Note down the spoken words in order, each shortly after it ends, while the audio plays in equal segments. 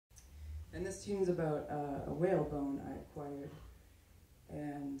And this tune's about a whalebone I acquired.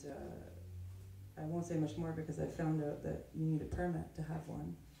 And I won't say much more because I found out that you need a permit to have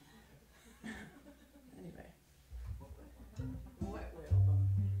one. Anyway. What whalebone?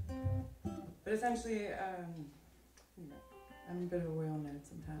 But essentially, you know, I'm a bit of a whale nerd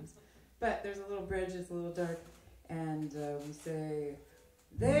sometimes. But there's a little bridge, it's a little dark, and we say,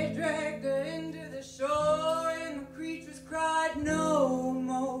 they dragged her into the shore and the creatures cried, no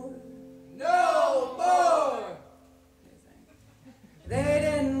more. No more! They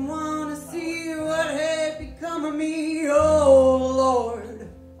didn't want to see what had become of me, oh Lord.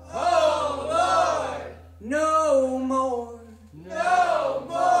 Oh Lord! No more. No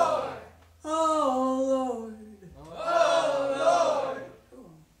more! Oh Lord. Oh Lord!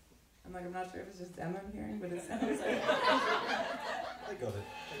 Cool. I'm like, I'm not sure if it's just them I'm hearing, but it sounds like... I got it.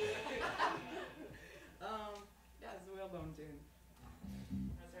 Yeah, it's a whalebone tune.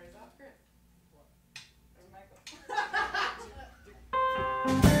 That's where it's off, Chris. Where's Michael?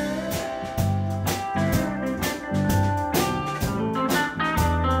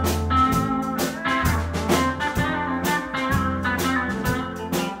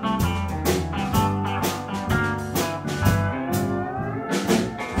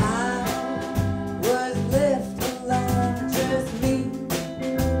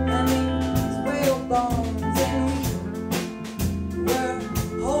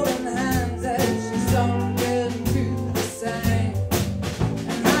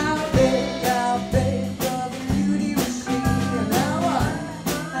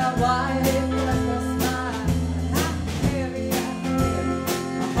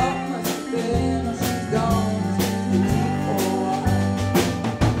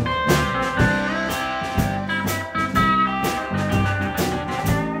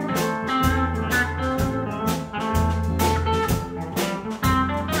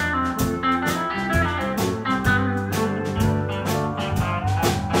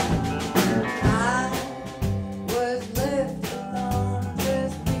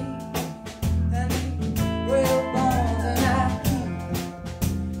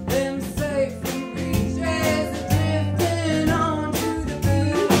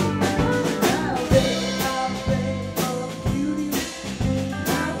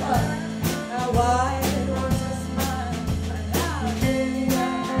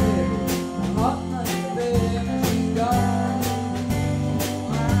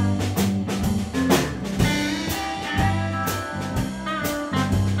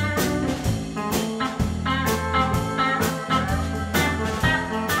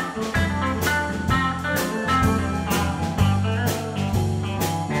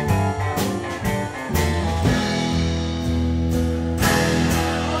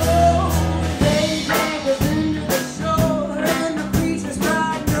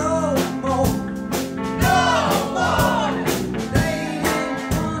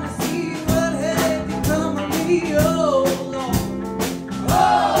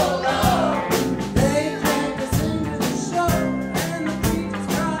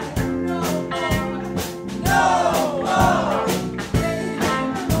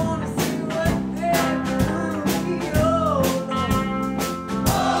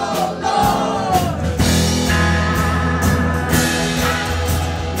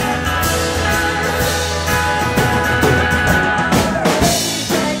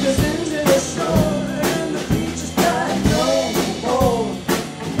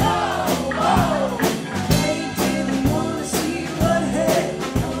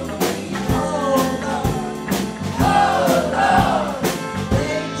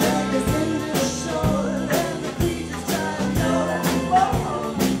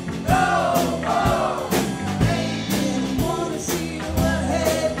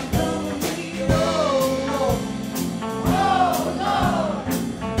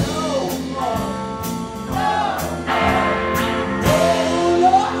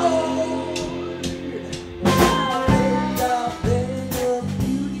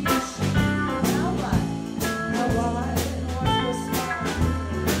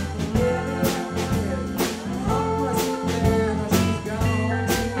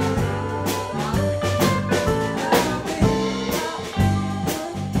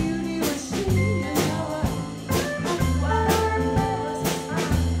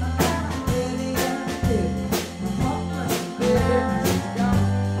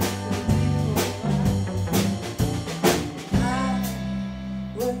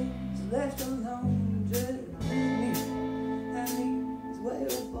 left alone.